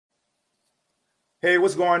Hey,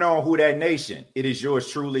 what's going on, Who Dat Nation? It is yours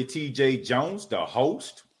truly, TJ Jones, the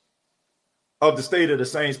host of the State of the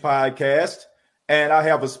Saints podcast. And I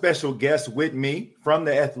have a special guest with me from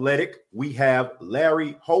The Athletic. We have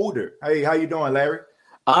Larry Holder. Hey, how you doing, Larry?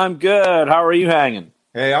 I'm good. How are you hanging?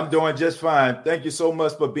 Hey, I'm doing just fine. Thank you so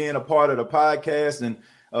much for being a part of the podcast and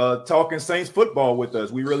talking Saints football with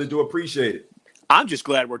us. We really do appreciate it. I'm just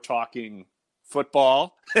glad we're talking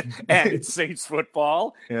football and Saints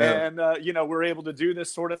football. Yeah. And, we're able to do this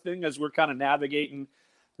sort of thing as we're kind of navigating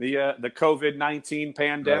the COVID-19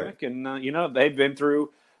 pandemic. Right. And, they've been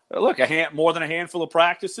through, more than a handful of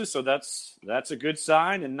practices. So that's a good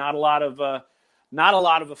sign, and not a lot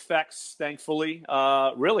of effects, thankfully,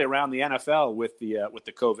 really around the NFL with the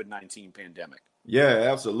COVID-19 pandemic. Yeah,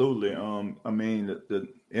 absolutely. The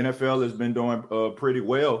NFL has been doing pretty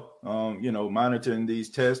well. Monitoring these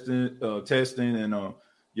testing, and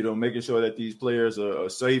making sure that these players are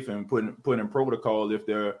safe and putting protocol if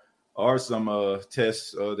there are some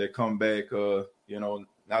tests that come back,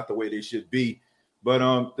 not the way they should be. But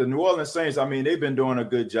the New Orleans Saints, they've been doing a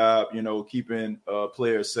good job, keeping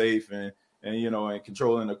players safe and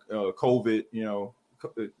controlling the COVID,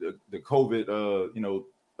 the COVID,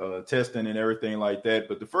 testing and everything like that.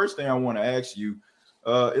 But the first thing I want to ask you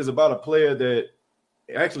is about a player that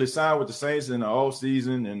actually signed with the Saints in the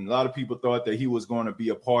offseason, and a lot of people thought that he was going to be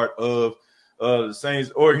a part of the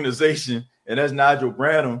Saints organization, and that's Nigel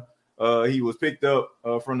Bradham. He was picked up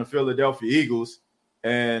from the Philadelphia Eagles,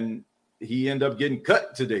 and he ended up getting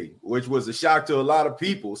cut today, which was a shock to a lot of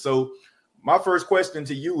people. So my first question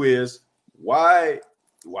to you is, why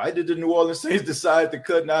did the New Orleans Saints decide to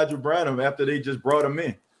cut Nigel Bradham after they just brought him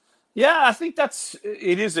in? Yeah, I think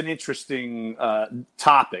it is an interesting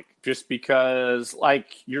topic, just because,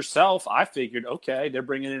 like yourself, I figured, okay, they're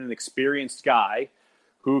bringing in an experienced guy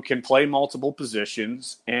who can play multiple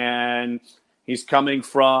positions, and he's coming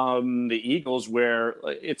from the Eagles, where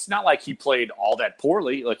it's not like he played all that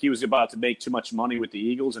poorly. Like, he was about to make too much money with the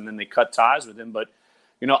Eagles, and then they cut ties with him. But,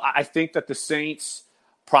 I think that the Saints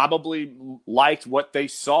probably liked what they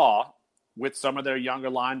saw with some of their younger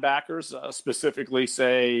linebackers, specifically,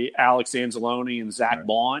 say, Alex Anzalone and Zach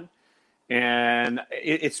Bond. And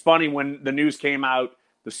it's funny, when the news came out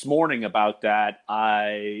this morning about that,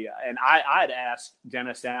 I'd asked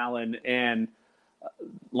Dennis Allen and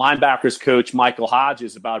linebackers coach Michael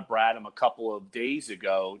Hodges about Bradham a couple of days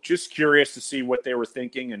ago, just curious to see what they were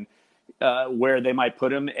thinking and where they might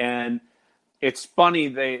put him. And it's funny,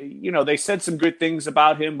 they said some good things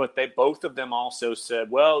about him, but both of them also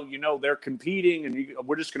said, well, they're competing, and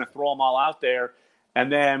we're just going to throw them all out there.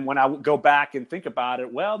 And then when I go back and think about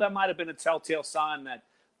it, well, that might have been a telltale sign that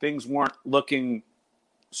things weren't looking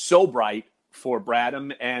so bright for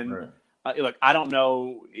Bradham. And look, I don't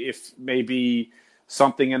know if maybe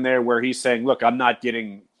something in there where he's saying, look, I'm not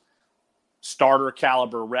getting starter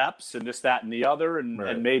caliber reps and this, that, and the other.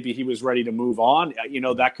 And maybe he was ready to move on.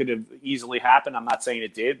 That could have easily happened. I'm not saying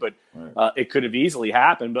it did, but it could have easily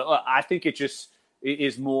happened. But I think it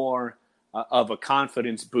is more of a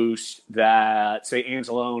confidence boost that, say,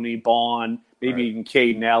 Anzalone, Bond, maybe even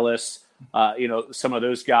Caden Ellis, some of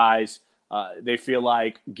those guys, they feel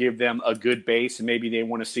like give them a good base, and maybe they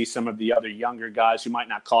want to see some of the other younger guys who might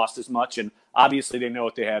not cost as much. And obviously they know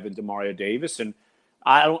what they have in Demario Davis. And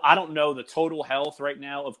I don't know the total health right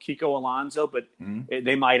now of Kiko Alonso, but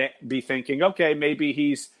they might be thinking, okay, maybe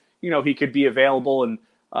he's, he could be available and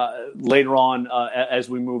later on as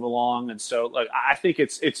we move along. And so, look, I think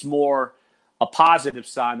it's more a positive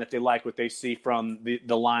sign that they like what they see from the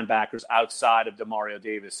linebackers outside of Demario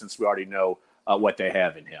Davis, since we already know what they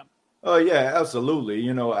have in him. Oh, yeah, absolutely.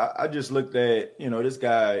 I just looked at, this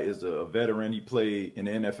guy is a veteran. He played in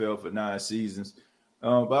the NFL for 9 seasons.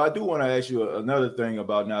 But I do want to ask you another thing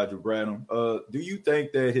about Nigel Bradham. Do you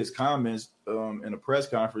think that his comments in a press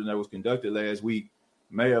conference that was conducted last week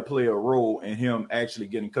may have played a role in him actually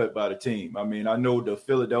getting cut by the team? I know the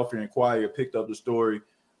Philadelphia Inquirer picked up the story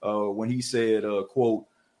when he said, quote,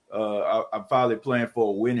 I'm finally playing for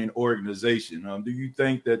a winning organization. Do you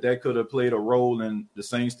think that could have played a role in the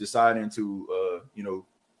Saints deciding to,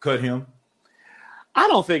 cut him? I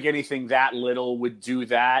don't think anything that little would do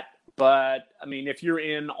that. But, if you're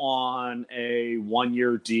in on a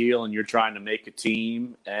 1-year deal and you're trying to make a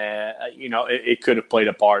team, it could have played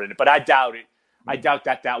a part in it. But I doubt it. I doubt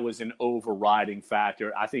that was an overriding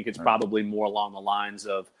factor. I think it's probably more along the lines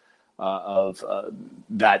of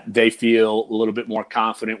that they feel a little bit more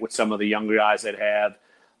confident with some of the younger guys that have,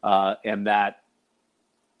 and that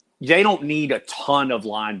they don't need a ton of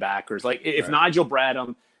linebackers. Like, if Nigel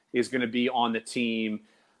Bradham is going to be on the team,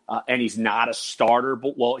 and he's not a starter,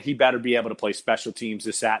 but well, he better be able to play special teams,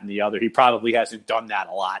 this, that, and the other. He probably hasn't done that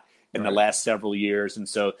a lot in the last several years, and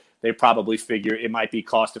so they probably figure it might be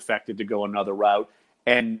cost effective to go another route,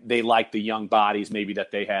 and they like the young bodies maybe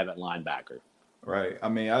that they have at linebacker. Right. I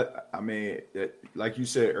mean, like you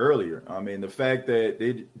said earlier, I mean, the fact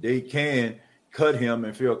that they can cut him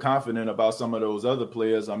and feel confident about some of those other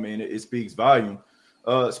players, I mean, it speaks volume.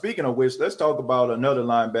 Speaking of which, let's talk about another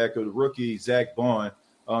linebacker, the rookie Zack Baun.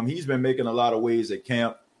 He's been making a lot of waves at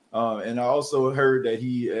camp, and I also heard that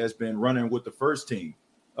he has been running with the first team.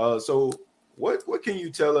 So what can you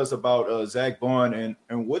tell us about Zack Baun,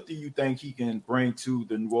 and what do you think he can bring to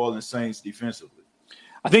the New Orleans Saints defensively?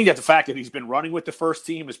 I think that the fact that he's been running with the first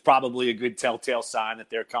team is probably a good telltale sign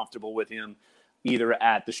that they're comfortable with him either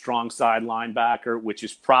at the strong side linebacker, which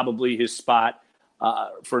is probably his spot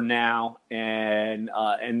for now, and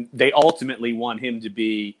they ultimately want him to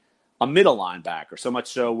be a middle linebacker, so much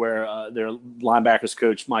so where their linebackers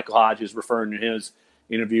coach Michael Hodges referring to his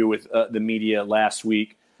interview with the media last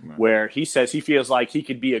week, where he says he feels like he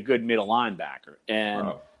could be a good middle linebacker.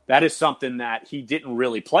 And that is something that he didn't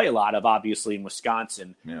really play a lot of, obviously, in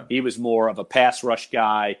Wisconsin. Yeah. He was more of a pass rush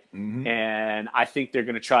guy, and I think they're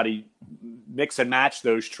going to try to mix and match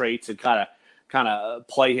those traits and kind of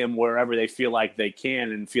play him wherever they feel like they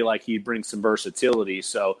can and feel like he brings some versatility.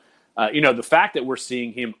 So, the fact that we're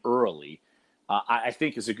seeing him early, I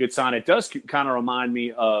think is a good sign. It does kind of remind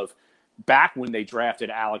me of back when they drafted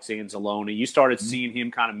Alex Anzalone. You started seeing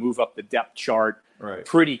him kind of move up the depth chart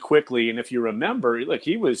pretty quickly. And if you remember, look,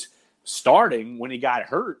 he was starting when he got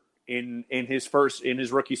hurt in his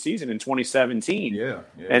rookie season in 2017.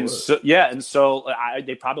 So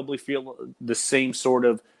they probably feel the same sort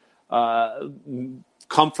of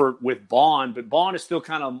comfort with Baun, but Baun is still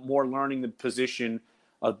kind of more learning the position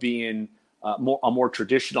of being a more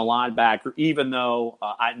traditional linebacker, even though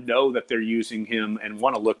I know that they're using him and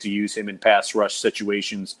want to look to use him in pass rush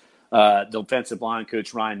situations. The defensive line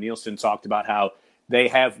coach Ryan Nielsen talked about how they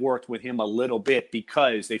have worked with him a little bit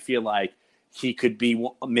because they feel like he could be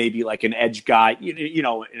maybe like an edge guy,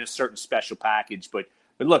 in a certain special package. But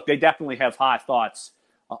look, they definitely have high thoughts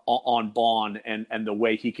on Baun and the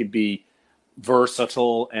way he could be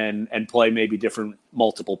versatile and play maybe different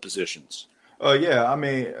multiple positions. I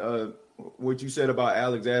mean, what you said about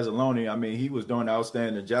Alex Anzalone, I mean, he was doing an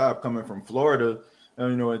outstanding job coming from Florida.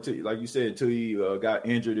 Until, like you said, until he got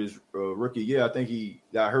injured his rookie year. I think he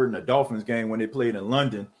got hurt in the Dolphins game when they played in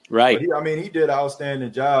London. Right. But he did an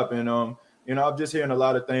outstanding job. And, I'm just hearing a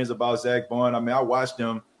lot of things about Zack Baun. I mean, I watched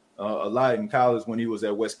him a lot in college when he was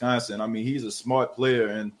at Wisconsin. I mean, he's a smart player.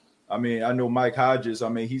 And, I mean, I know Mike Hodges, I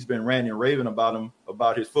mean, he's been ranting and raving about him,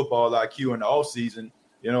 about his football IQ in the offseason,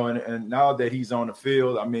 and now that he's on the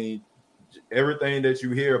field, I mean, everything that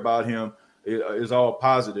you hear about him is all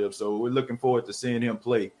positive. So we're looking forward to seeing him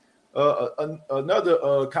play.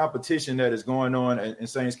 Another competition that is going on in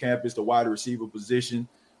Saints camp is the wide receiver position.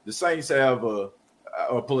 The Saints have a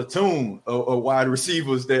platoon of wide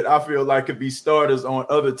receivers that I feel like could be starters on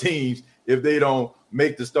other teams if they don't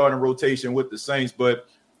make the starting rotation with the Saints. But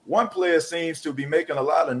one player seems to be making a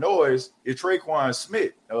lot of noise is Tre'Quan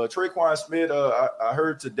Smith. Tre'Quan Smith, I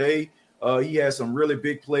heard today, he had some really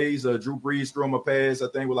big plays. Drew Brees threw him a pass, I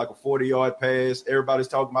think, with like a 40-yard pass. Everybody's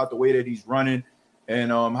talking about the way that he's running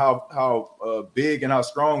and how big and how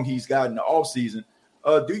strong he's got in the offseason.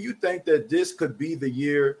 Do you think that this could be the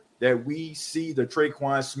year that we see the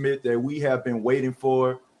Tre'Quan Smith that we have been waiting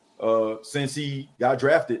for since he got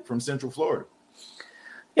drafted from Central Florida?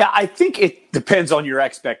 Yeah, I think it depends on your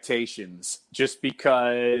expectations, just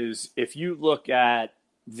because if you look at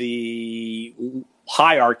the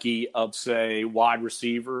hierarchy of, say, wide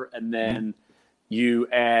receiver, and then you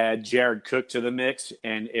add Jared Cook to the mix,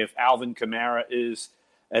 and if Alvin Kamara is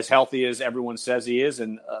as healthy as everyone says he is,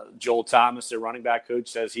 and Joel Thomas, their running back coach,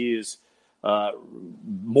 says he is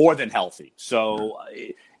more than healthy. So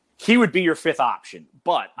he would be your fifth option.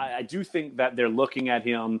 But I do think that they're looking at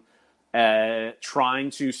him trying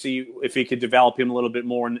to see if he could develop him a little bit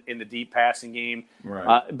more in the deep passing game.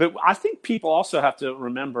 Right. But I think people also have to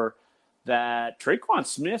remember that Tre'Quan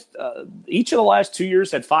Smith, each of the last 2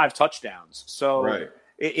 years had 5 touchdowns. So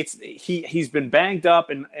he's been banged up,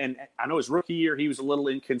 and I know his rookie year he was a little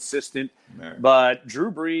inconsistent. Right. But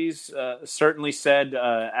Drew Brees certainly said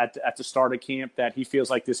at the start of camp that he feels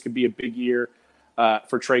like this could be a big year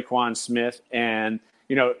for Tre'Quan Smith. And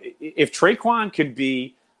if Tre'Quan could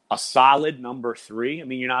be a solid number 3. I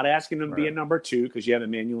mean, you're not asking him to be a number 2 because you have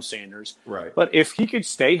Emmanuel Sanders. Right. But if he could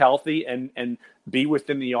stay healthy and be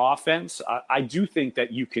within the offense, I do think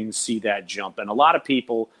that you can see that jump. And a lot of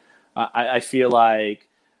people, I feel like,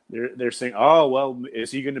 they're saying, oh, well,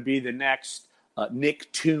 is he going to be the next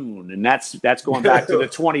Nick Toon? And that's going back to the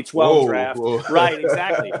 2012 draft. Whoa. Right,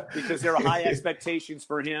 exactly. Because there were high expectations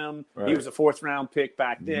for him. Right. He was a 4th-round pick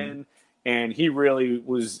back then, and he really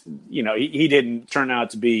was, he didn't turn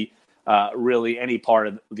out to be really any part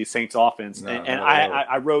of the Saints offense.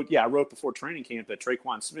 I wrote before training camp that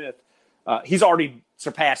Tre'Quan Smith, he's already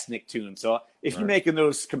surpassed Nick Toon. So if you're making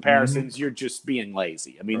those comparisons, you're just being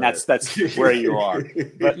lazy. I mean, that's where you are.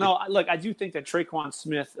 But no, look, I do think that Tre'Quan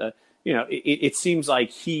Smith, it seems like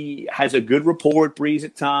he has a good rapport with Brees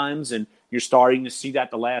at times, and you're starting to see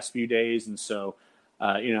that the last few days. And so,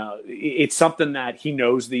 it's something that he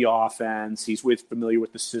knows the offense. He's familiar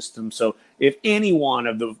with the system. So if any one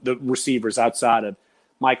of the receivers outside of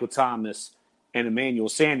Michael Thomas and Emmanuel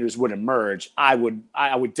Sanders would emerge, I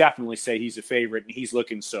would definitely say he's a favorite, and he's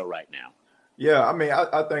looking so right now. Yeah, I mean,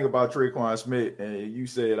 I think about Tre'Quan Smith, and you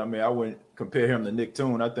said, I mean, I wouldn't compare him to Nick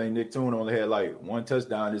Toon. I think Nick Toon only had like 1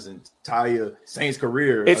 touchdown his entire Saints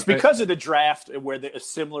career. It's because of the draft, where a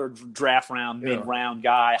similar draft round, mid-round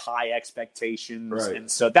guy, high expectations, right.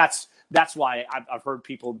 And so that's why I've heard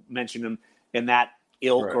people mention him in that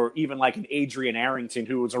ilk, right. Or even like an Adrian Arrington,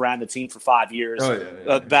 who was around the team for 5 years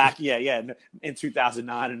back, in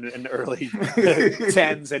 2009 and the early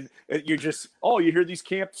 10s, and you're just, you hear these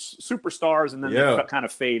camp superstars, and then they kind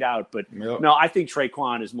of fade out. But no, I think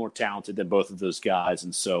Tre'Quan is more talented than both of those guys,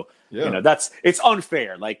 and so it's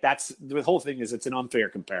unfair. Like that's the whole thing is it's an unfair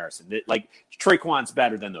comparison. Tre'Quan's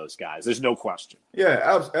better than those guys. There's no question.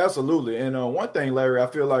 Yeah, absolutely. And one thing, Larry, I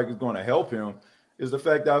feel like is going to help him is the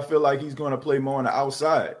fact that I feel like he's going to play more on the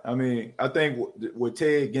outside. I mean, I think with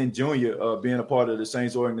Ted Ginn Jr. Being a part of the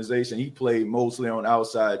Saints organization, he played mostly on the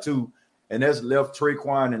outside too, and that's left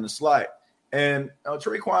Tre'Quan in the slot. And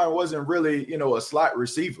Tre'Quan wasn't really, a slot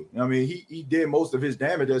receiver. I mean, he did most of his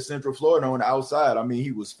damage at Central Florida on the outside. I mean,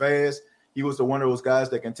 he was fast. He was one of those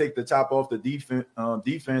guys that can take the top off the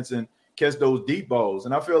defense and catch those deep balls.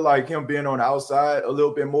 And I feel like him being on the outside a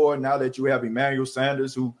little bit more now that you have Emmanuel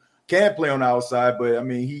Sanders, who can play on the outside, but I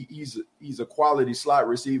mean, he's a quality slot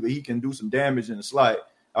receiver. He can do some damage in the slot.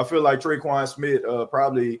 I feel like Tre'Quan Smith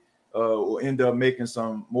probably will end up making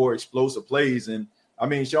some more explosive plays. And I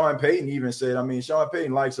mean, Sean Payton even said, Sean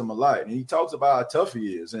Payton likes him a lot, and he talks about how tough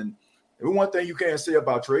he is. And one thing you can't say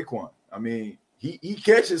about Tre'Quan, I mean, he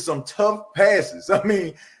catches some tough passes. I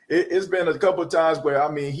mean, it's been a couple of times where,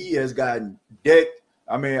 he has gotten decked.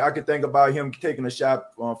 I mean, I could think about him taking a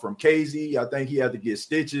shot from Casey. I think he had to get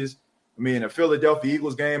stitches. I mean, in the Philadelphia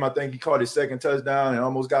Eagles game, I think he caught his 2nd touchdown and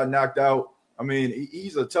almost got knocked out. I mean,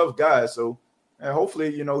 he's a tough guy. So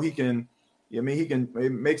hopefully, he can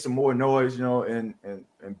make some more noise, and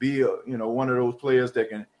be one of those players that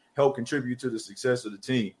can help contribute to the success of the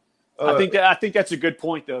team. I think that's a good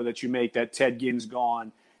point, though, that you make, that Ted Ginn's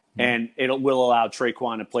gone. And will allow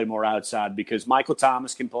Tre'Quan to play more outside, because Michael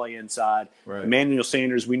Thomas can play inside. Right. Emmanuel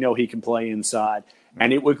Sanders, we know he can play inside.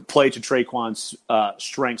 And it would play to Tre'Quan's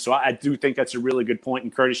strength. So I do think that's a really good point.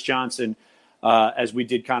 And Curtis Johnson, as we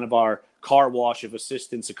did kind of our car wash of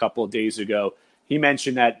assistants a couple of days ago, he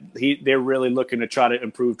mentioned that they're really looking to try to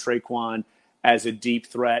improve Tre'Quan as a deep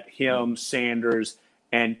threat, Sanders,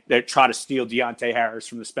 and they try to steal Deontay Harris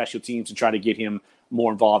from the special teams and try to get him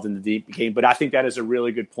more involved in the deep game. But I think that is a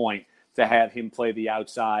really good point to have him play the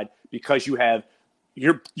outside, because you have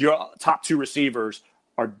your top 2 receivers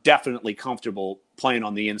are definitely comfortable playing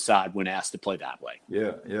on the inside when asked to play that way.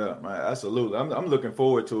 Yeah, absolutely. I'm looking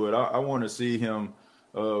forward to it. I want to see him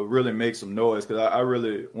really make some noise, because I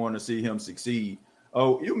really want to see him succeed.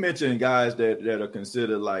 Oh, you mentioned guys that are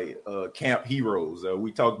considered like camp heroes.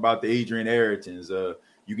 We talked about the Adrian Arringtons.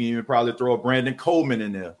 You can even probably throw a Brandon Coleman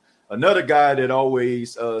in there. Another guy that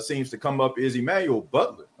always seems to come up is Emmanuel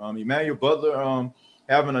Butler. Emmanuel Butler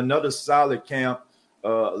having another solid camp. A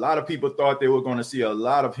lot of people thought they were going to see a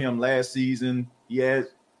lot of him last season. He had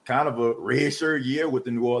kind of a redshirt year with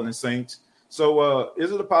the New Orleans Saints. So is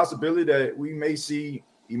it a possibility that we may see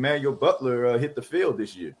Emmanuel Butler hit the field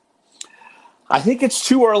this year? I think it's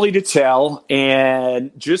too early to tell.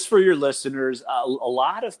 And just for your listeners, a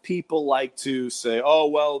lot of people like to say, oh,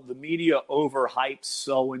 well, the media overhypes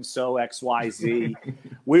so-and-so XYZ.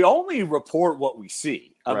 We only report what we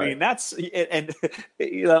see. I mean, that's – and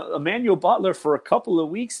Emmanuel Butler, for a couple of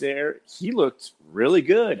weeks there, he looked really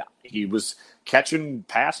good. He was catching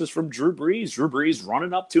passes from Drew Brees. Drew Brees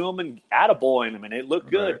running up to him and attaboying him, and it looked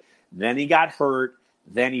good. Right. Then he got hurt.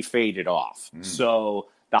 Then he faded off. So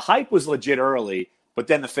 – the hype was legit early, but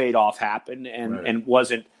then the fade off happened, and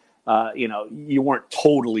wasn't, you weren't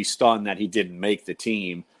totally stunned that he didn't make the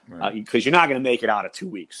team, because you're not going to make it out of 2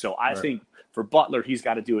 weeks. So I think for Butler, he's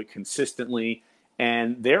got to do it consistently.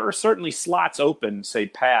 And there are certainly slots open, say,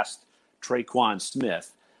 past Traquan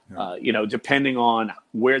Smith, depending on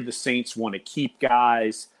where the Saints want to keep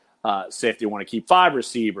guys. Say if they want to keep 5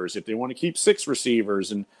 receivers, if they want to keep 6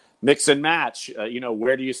 receivers and mix and match,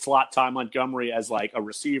 where do you slot Ty Montgomery as like a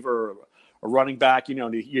receiver, a running back? You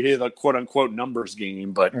hear the quote unquote numbers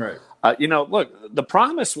game, but right. Look, the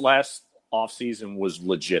promise last offseason was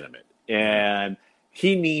legitimate, and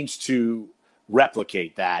he needs to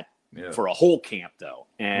replicate that for a whole camp, though.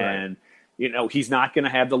 And he's not going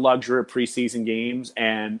to have the luxury of preseason games,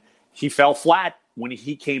 and he fell flat when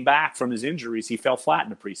he came back from his injuries. He fell flat in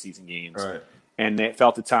the preseason games, and they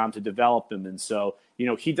felt the time to develop him. And so,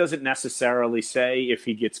 he doesn't necessarily say if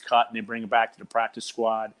he gets cut and they bring him back to the practice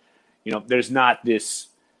squad. There's not this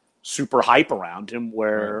super hype around him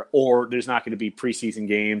or there's not going to be preseason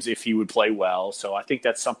games if he would play well. So I think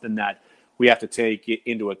that's something that we have to take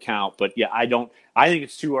into account. But yeah, I think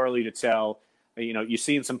it's too early to tell. You've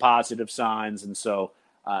seen some positive signs, and so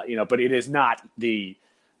but it is not the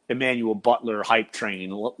Emmanuel Butler hype train.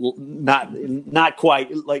 Not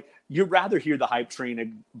quite. Like, you'd rather hear the hype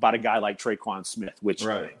train about a guy like Traquan Smith, which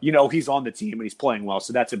he's on the team and he's playing well,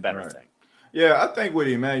 so that's a better thing. Yeah, I think with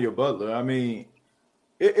Emmanuel Butler, I mean,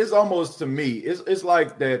 it's almost, to me, it's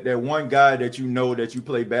like that one guy that that you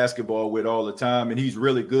play basketball with all the time, and he's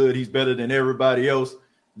really good. He's better than everybody else.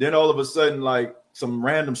 Then all of a sudden, like, some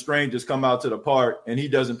random strangers come out to the park, and he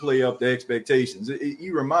doesn't play up to expectations.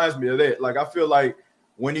 He reminds me of that. Like, I feel like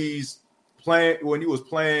when he was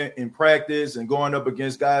playing in practice and going up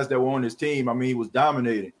against guys that were on his team, I mean, he was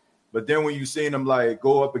dominating. But then when you seen him like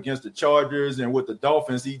go up against the Chargers and with the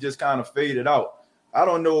Dolphins, he just kind of faded out. I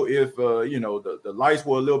don't know if the lights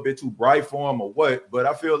were a little bit too bright for him or what, but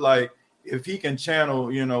I feel like if he can channel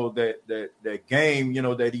that game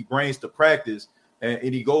that he brings to practice,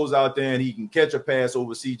 and he goes out there and he can catch a pass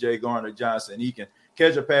over C.J. Gardner-Johnson, he can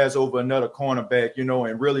catch a pass over another cornerback,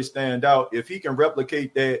 and really stand out. If he can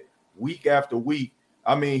replicate that week after week,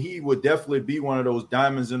 I mean, he would definitely be one of those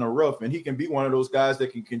diamonds in the rough, and he can be one of those guys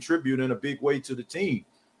that can contribute in a big way to the team.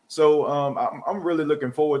 So I'm really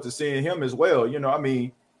looking forward to seeing him as well. I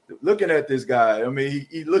mean, looking at this guy, I mean,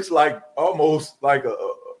 he looks like almost like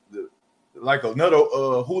another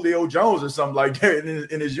Julio Jones or something like that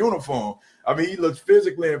in his uniform. I mean, he looks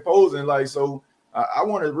physically imposing. Like, so I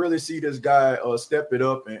want to really see this guy step it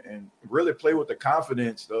up and really play with the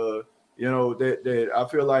confidence that I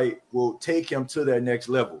feel like will take him to that next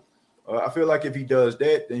level. I feel like if he does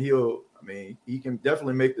that, then he can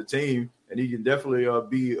definitely make the team, and he can definitely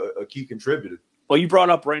be a key contributor. Well, you brought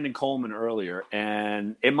up Brandon Coleman earlier,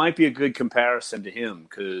 and it might be a good comparison to him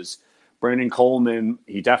because Brandon Coleman,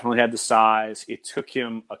 he definitely had the size. It took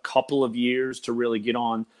him a couple of years to really get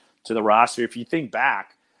on to the roster. If you think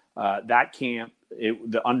back, that camp,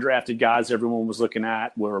 the undrafted guys everyone was looking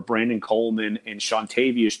at were Brandon Coleman and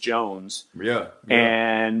Shontavious Jones. Yeah.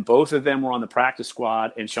 And both of them were on the practice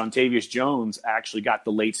squad, and Shontavious Jones actually got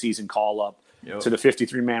the late season call up to the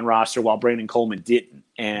 53-man roster while Brandon Coleman didn't.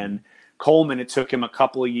 And Coleman, it took him a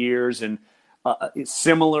couple of years, and it's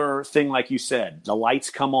similar thing like you said. The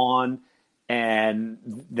lights come on and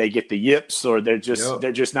they get the yips, or they're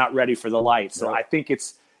just not ready for the lights. So I think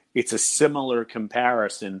it's a similar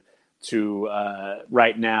comparison to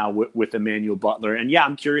right now with Emmanuel Butler. And yeah,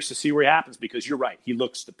 I'm curious to see where he happens because you're right. He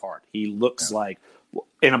looks the part. He looks like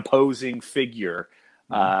an imposing figure.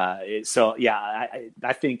 So yeah,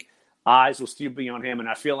 I think eyes will still be on him. And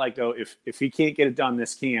I feel like though, if he can't get it done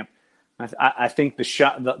this camp, I think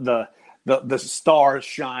the stars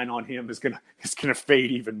shine on him is gonna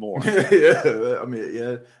fade even more. I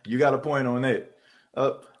mean, you got a point on that.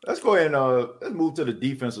 Let's go ahead and let's move to the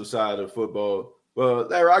defensive side of football. Well,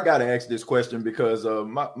 Larry, I got to ask this question because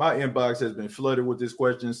my inbox has been flooded with this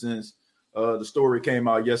question since the story came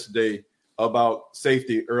out yesterday about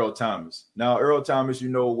safety Earl Thomas. Now, Earl Thomas,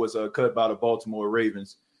 was cut by the Baltimore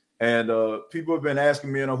Ravens, and people have been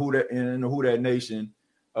asking me in the Who Dat Nation,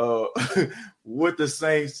 would the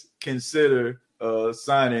Saints consider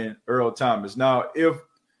signing Earl Thomas? Now,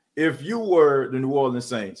 if you were the New Orleans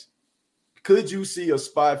Saints, could you see a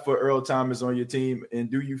spot for Earl Thomas on your team? And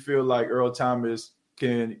do you feel like Earl Thomas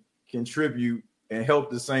can contribute and help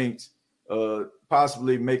the Saints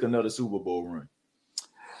possibly make another Super Bowl run?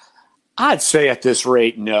 I'd say at this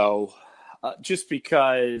rate, no, just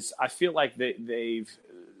because I feel like they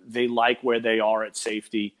like where they are at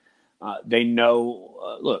safety. They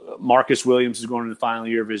know, look, Marcus Williams is going to the final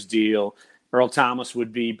year of his deal. Earl Thomas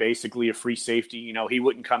would be basically a free safety. He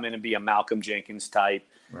wouldn't come in and be a Malcolm Jenkins type.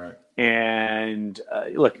 Right. And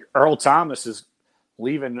look, Earl Thomas is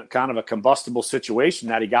leaving kind of a combustible situation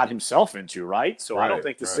that he got himself into, right? So I don't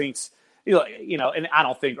think the Saints and I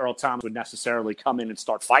don't think Earl Thomas would necessarily come in and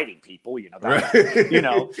start fighting people, Right.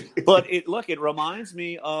 but it reminds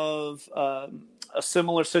me of a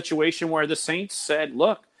similar situation where the Saints said,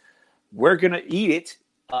 look, we're going to eat it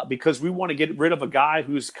because we want to get rid of a guy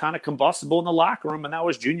who's kind of combustible in the locker room, and that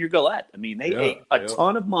was Junior Gillette. I mean, they ate a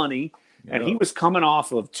ton of money, and he was coming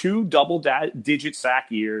off of 2 double-digit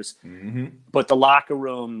sack years, but the locker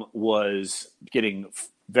room was getting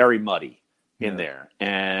very muddy in there.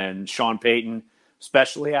 And Sean Payton,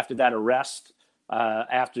 especially after that arrest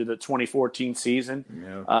after the 2014 season,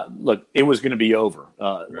 look, it was going to be over.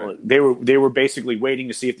 Right. They were basically waiting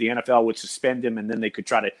to see if the NFL would suspend him, and then they could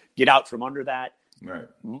try to get out from under that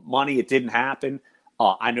money. It didn't happen.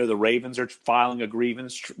 I know the Ravens are filing a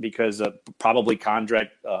grievance because of probably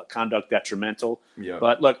conduct detrimental. Yeah.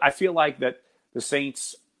 But look, I feel like that the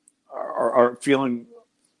Saints are feeling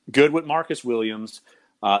good with Marcus Williams.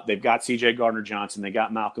 They've got C.J. Gardner-Johnson. They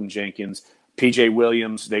got Malcolm Jenkins. P.J.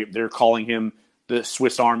 Williams, they're calling him the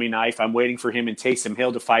Swiss Army knife. I'm waiting for him and Taysom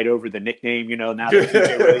Hill to fight over the nickname, now that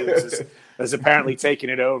P.J. Williams has apparently taken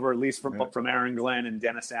it over, at least from Aaron Glenn and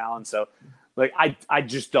Dennis Allen. So, I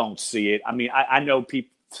just don't see it. I mean, I know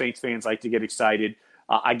Saints fans like to get excited.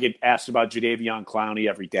 I get asked about Jadeveon Clowney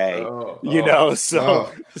every day,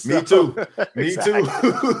 Me too. Me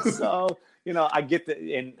too. So, I get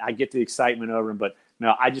the excitement over him, but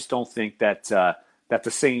no, I just don't think that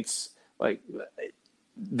the Saints,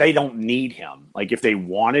 they don't need him. Like, if they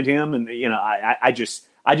wanted him, and I just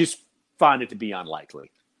find it to be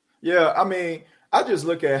unlikely. Yeah, I mean, I just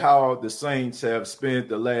look at how the Saints have spent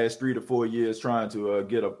the last 3 to 4 years trying to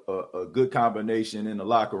get a good combination in the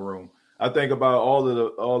locker room. I think about all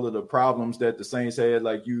of the problems that the Saints had,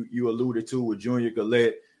 like you alluded to with Junior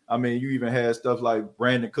Gillette. I mean, you even had stuff like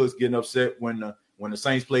Brandon Cooks getting upset when the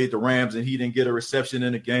Saints played the Rams and he didn't get a reception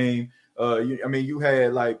in the game. You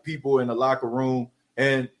had like people in the locker room,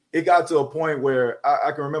 and it got to a point where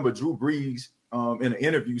I can remember Drew Brees in an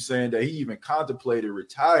interview saying that he even contemplated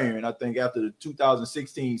retiring, I think, after the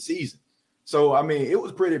 2016 season. So, I mean, it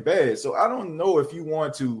was pretty bad. So I don't know if you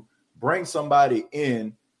want to bring somebody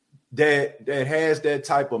in that has that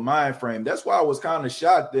type of mind frame. That's why I was kind of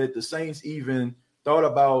shocked that the Saints even thought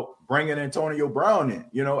about bringing Antonio Brown in.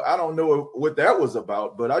 I don't know what that was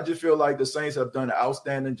about, but I just feel like the Saints have done an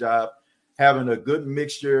outstanding job having a good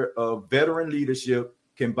mixture of veteran leadership,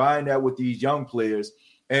 combine that with these young players.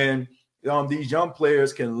 And these young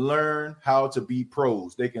players can learn how to be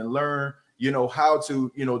pros. They can learn, how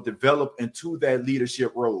to, develop into that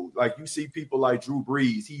leadership role. Like, you see people like Drew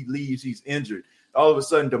Brees, he leaves, he's injured. All of a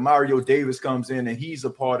sudden, Demario Davis comes in and he's a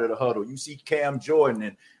part of the huddle. You see Cam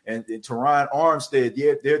Jordan and Teron Armstead,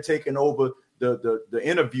 they're taking over the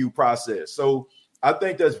interview process. So I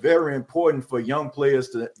think that's very important for young players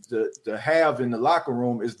to have in the locker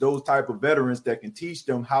room, is those type of veterans that can teach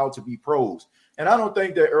them how to be pros. And I don't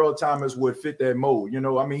think that Earl Thomas would fit that mold.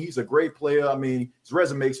 He's a great player. I mean, his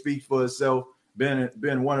resume speaks for itself.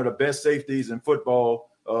 Been one of the best safeties in football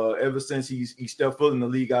ever since he stepped foot in the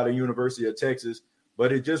league out of University of Texas.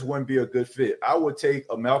 But it just wouldn't be a good fit. I would take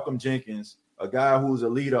a Malcolm Jenkins, a guy who's a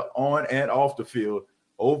leader on and off the field,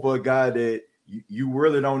 over a guy that you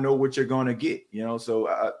really don't know what you're going to get. So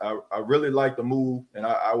I really like the move, and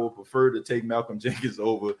I would prefer to take Malcolm Jenkins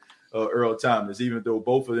over Earl Thomas, even though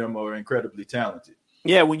both of them are incredibly talented.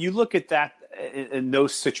 Yeah, when you look at that in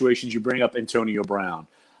those situations, you bring up Antonio Brown.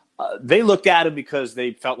 They looked at him because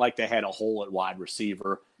they felt like they had a hole at wide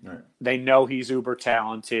receiver. Right. They know he's uber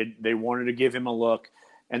talented. They wanted to give him a look,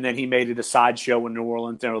 and then he made it a sideshow in New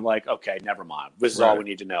Orleans. They were like, okay, never mind. This is all we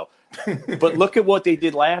need to know. But look at what they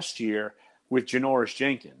did last year with Janoris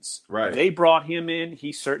Jenkins. Right. They brought him in.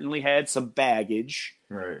 He certainly had some baggage.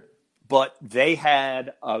 Right. But they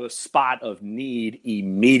had a spot of need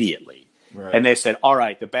immediately. Right. And they said, all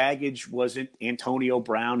right, the baggage wasn't Antonio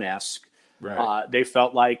Brown-esque. Right. They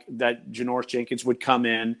felt like that Janoris Jenkins would come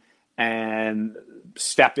in and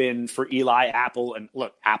step in for Eli Apple. And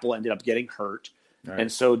look, Apple ended up getting hurt. Right.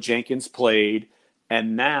 And so Jenkins played.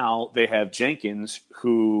 And now they have Jenkins,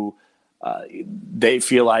 who they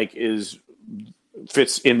feel like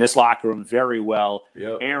fits in this locker room very well.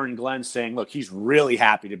 Yep. Aaron Glenn saying, look, he's really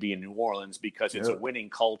happy to be in New Orleans because it's a winning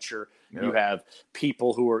culture. Yep. You have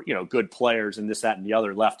people who are, good players and this, that, and the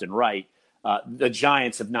other, left and right. The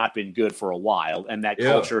Giants have not been good for a while, and that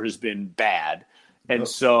culture has been bad. And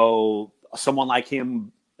so someone like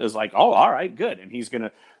him is like, oh, all right, good. And he's going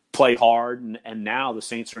to play hard, and now the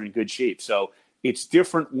Saints are in good shape. So it's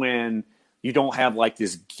different when you don't have like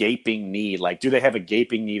this gaping need. Like, do they have a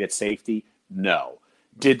gaping need at safety? No.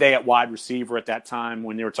 Did they at wide receiver at that time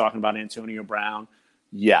when they were talking about Antonio Brown?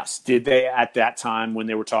 Yes. Did they at that time when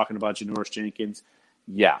they were talking about Janoris Jenkins?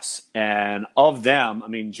 Yes. And of them, I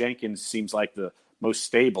mean, Jenkins seems like the most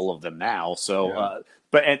stable of them now. So,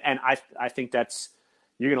 I think that's,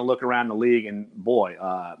 you're going to look around the league and boy,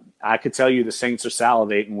 I could tell you the Saints are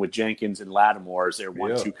salivating with Jenkins and Lattimore as their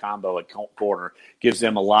 1-2 combo at corner. Gives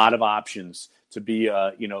them a lot of options to be,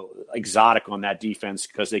 exotic on that defense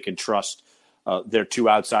because they can trust their two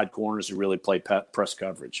outside corners who really play press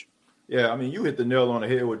coverage. Yeah, I mean, you hit the nail on the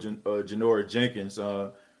head with Janoris Jenkins.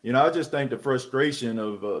 I just think the frustration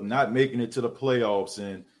of not making it to the playoffs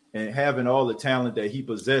and having all the talent that he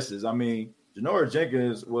possesses. I mean, Janoris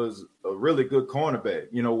Jenkins was a really good cornerback,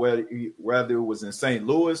 whether it was in St.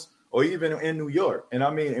 Louis or even in New York. And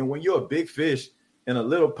I mean, and when you're a big fish in a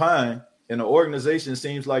little pond and the organization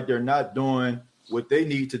seems like they're not doing what they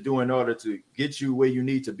need to do in order to get you where you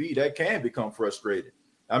need to be, that can become frustrating.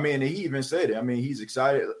 I mean, and he even said it. I mean, he's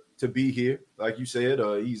excited to be here. Like you said,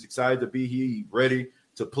 he's excited to be here. He's ready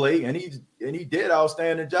to play. And he did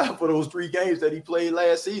outstanding job for those 3 games that he played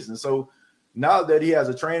last season. So now that he has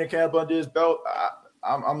a training camp under his belt,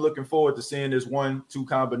 I'm looking forward to seeing this 1-2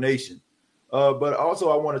 combination. But also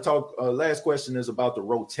I want to talk, last question is about the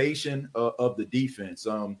rotation of the defense.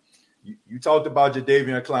 You talked about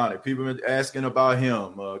Jadeveon Clowney. People have been asking about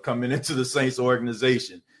him coming into the Saints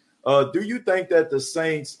organization. Do you think that the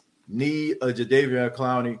Saints need a Jadeveon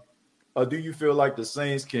Clowney? Do you feel like the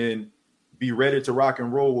Saints can be ready to rock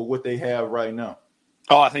and roll with what they have right now?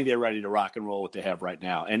 Oh, I think they're ready to rock and roll what they have right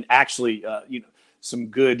now. And actually, some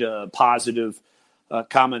good positive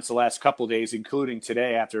comments the last couple of days, including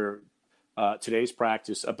today after today's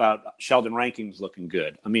practice about Sheldon Rankins looking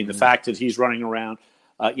good. I mean, the fact that he's running around,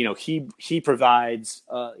 he provides,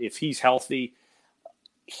 if he's healthy,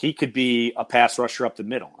 he could be a pass rusher up the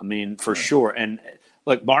middle. I mean, for sure. And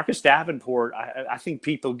look, Marcus Davenport, I think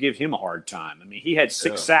people give him a hard time. I mean, he had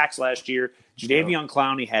 6 sacks last year. Jadeveon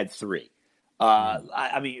Clowney had 3.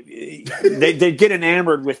 I mean, they get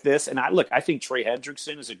enamored with this. And I think Trey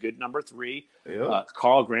Hendrickson is a good number 3. Yeah.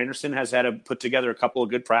 Carl Granderson has had to put together a couple of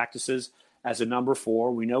good practices as a number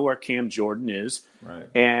 4. We know where Cam Jordan is. Right.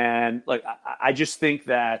 And I just think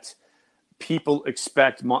that people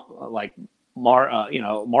expect Marcus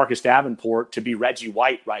Davenport to be Reggie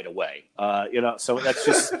White right away. So that's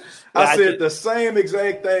just. I said the same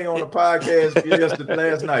exact thing on the podcast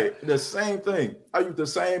last night. The same thing. Are you the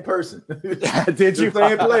same person? Did you? The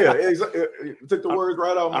same player. Took the words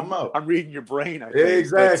right out of my mouth. I'm reading your brain. I think.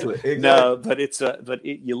 Exactly. No, but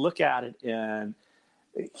you look at it and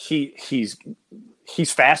he's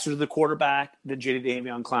faster to the quarterback than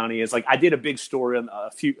Jadeveon Clowney is. Like, I did a big story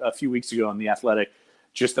a few weeks ago on The Athletic,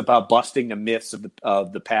 just about busting the myths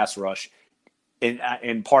of the pass rush,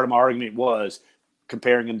 and part of my argument was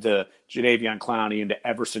comparing him to Jadeveon Clowney and to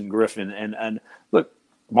Everson Griffin, and look,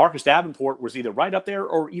 Marcus Davenport was either right up there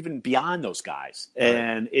or even beyond those guys,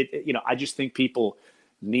 and I just think people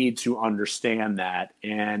need to understand that,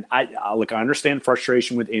 and I understand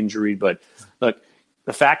frustration with injury, but look,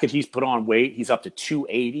 the fact that he's put on weight, he's up to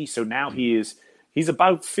 280, so now he's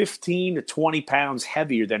about 15 to 20 pounds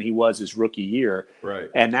heavier than he was his rookie year. Right.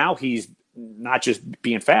 And now he's not just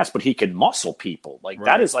being fast, but he can muscle people.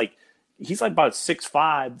 That is he's like about 6'5",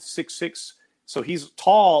 6'6". So he's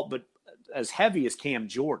tall, but as heavy as Cam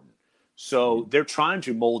Jordan. So they're trying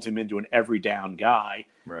to mold him into an every down guy.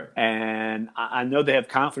 Right. And I know they have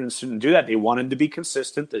confidence to do that. They want him to be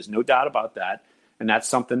consistent. There's no doubt about that. And that's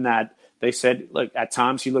something that they said, look, at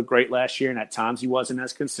times he looked great last year, and at times he wasn't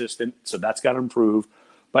as consistent. So that's got to improve.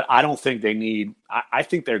 But I don't think they need – I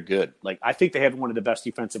think they're good. I think they have one of the best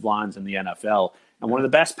defensive lines in the NFL and one of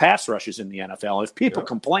the best pass rushes in the NFL. If people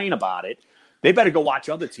complain about it, they better go watch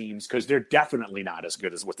other teams because they're definitely not as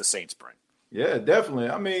good as what the Saints bring. Yeah, definitely.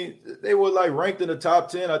 I mean, they were ranked in the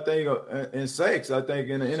top 10, I think, in sacks, I think,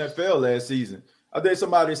 in the NFL last season. I think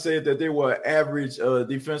somebody said that they were an average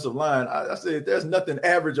defensive line. I said there's nothing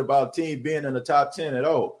average about a team being in the top 10 at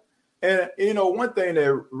all. And, one thing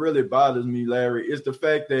that really bothers me, Larry, is the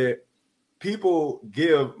fact that people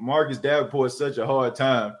give Marcus Davenport such a hard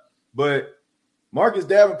time. But Marcus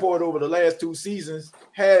Davenport over the last 2 seasons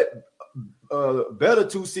had better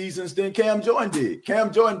 2 seasons than Cam Jordan did.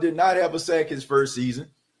 Cam Jordan did not have a sack his first season.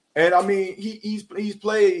 And, I mean, he's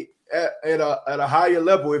played – at a higher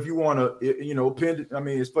level, if you want to,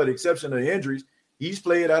 it's for the exception of the injuries, he's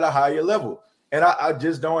played at a higher level. And I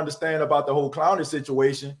just don't understand about the whole Clowney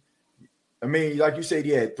situation. I mean, like you said,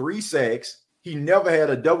 he had 3 sacks. He never had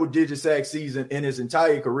a double-digit sack season in his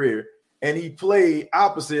entire career. And he played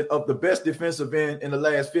opposite of the best defensive end in the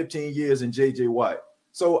last 15 years in J.J. Watt.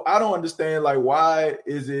 So I don't understand, why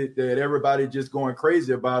is it that everybody just going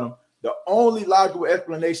crazy about him? the only logical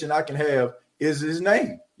explanation I can have is his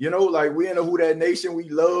name. Like we in the Who Dat Nation, we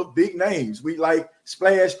love big names. We like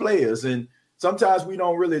splash players. And sometimes we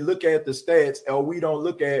don't really look at the stats, or we don't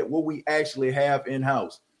look at what we actually have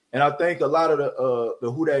in-house. And I think a lot of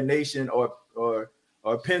the Who Dat Nation are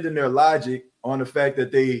pending their logic on the fact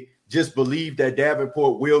that they just believe that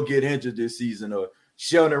Davenport will get injured this season, or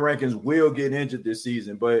Sheldon Rankins will get injured this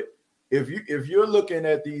season. But if you're looking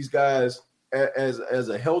at these guys as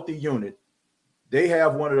a healthy unit, they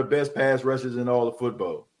have one of the best pass rushers in all of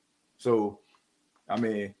football. So, I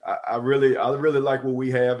mean, I really like what we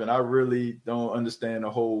have, and I really don't understand the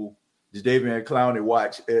whole Jadeveon Clowney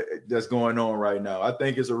watch that's going on right now. I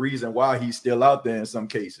think it's a reason why he's still out there in some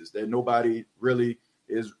cases, that nobody really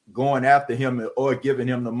is going after him or giving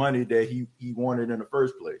him the money that he wanted in the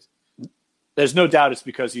first place. There's no doubt it's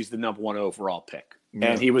because he's the number 1 overall pick. Yeah.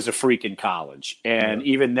 And he was a freak in college. And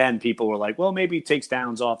even then, people were like, well, maybe he takes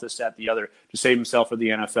downs off this, that, the other to save himself for the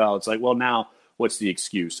NFL. It's like, well, now what's the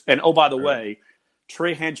excuse? And, oh, by the way,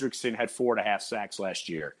 Trey Hendrickson had 4.5 sacks last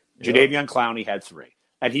year. Yep. Jadeveon Clowney had 3.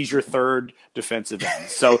 And he's your third defensive end.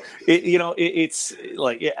 So, it's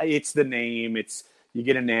the name. You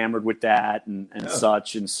get enamored with that and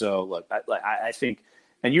such. And so, look, I think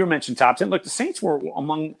 – and you mentioned top 10. Look, the Saints were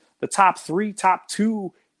among the top 3, top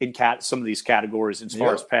 2 in some of these categories as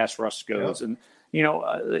far as pass rush goes. And,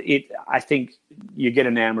 I think you get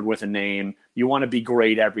enamored with a name. You want to be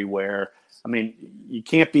great everywhere. I mean, you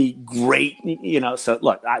can't be great, So,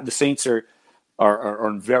 look, the Saints are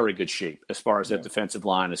in very good shape as far as that defensive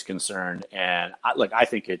line is concerned. And, I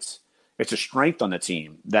think it's a strength on the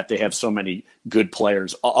team that they have so many good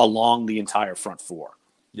players along the entire front 4.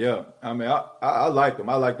 Yeah, I mean, I like them.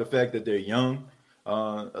 I like the fact that they're young.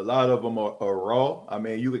 A lot of them are raw. I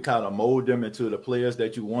mean, you could kind of mold them into the players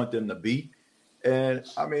that you want them to be. And,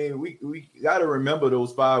 I mean, we got to remember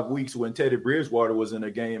those 5 weeks when Teddy Bridgewater was in the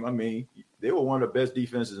game. I mean, they were one of the best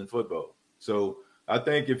defenses in football. So I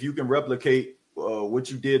think if you can replicate what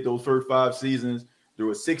you did those first 5 seasons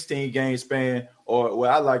through a 16-game span, or what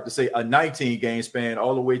I like to say a 19-game span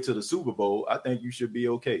all the way to the Super Bowl, I think you should be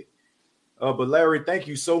okay. But, Larry, thank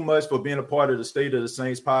you so much for being a part of the State of the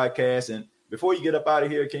Saints podcast. And before you get up out of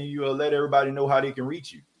here, can you let everybody know how they can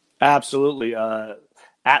reach you? Absolutely.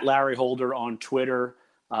 At Larry Holder on Twitter.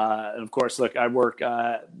 And, of course, look, I work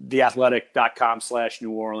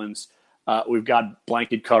theathletic.com/New Orleans. We've got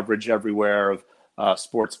blanket coverage everywhere of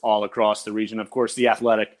sports all across the region. Of course, The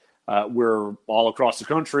Athletic, we're all across the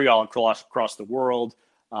country, all across the world.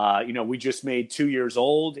 We just made 2 years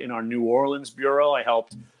old in our New Orleans bureau. I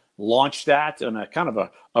helped launch that on a kind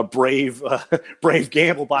of a brave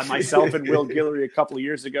gamble by myself and Will Guillory a couple of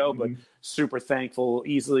years ago, but super thankful.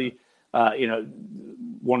 Easily,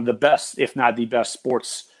 one of the best, if not the best,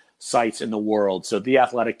 sports sites in the world. So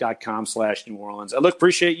theathletic.com/New Orleans. I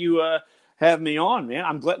appreciate you having me on, man.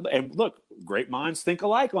 I'm glad. And look, great minds think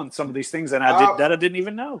alike on some of these things, and I didn't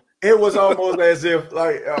even know. It was almost as if,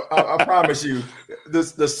 like, I promise you,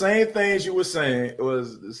 the same things you were saying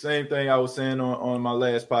was the same thing I was saying on my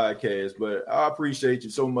last podcast. But I appreciate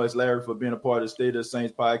you so much, Larry, for being a part of the State of the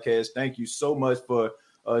Saints podcast. Thank you so much for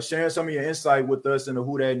sharing some of your insight with us in the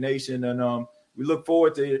Who Dat Nation, and we look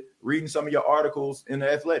forward to reading some of your articles in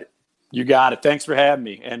The Athletic. You got it. Thanks for having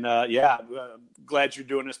me. And glad you're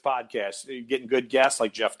doing this podcast. You're getting good guests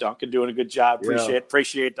like Jeff Duncan doing a good job.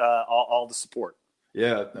 Appreciate all the support.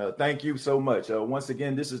 Yeah. Thank you so much. Once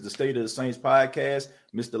again, this is the State of the Saints podcast,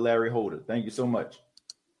 Mr. Larry Holder. Thank you so much.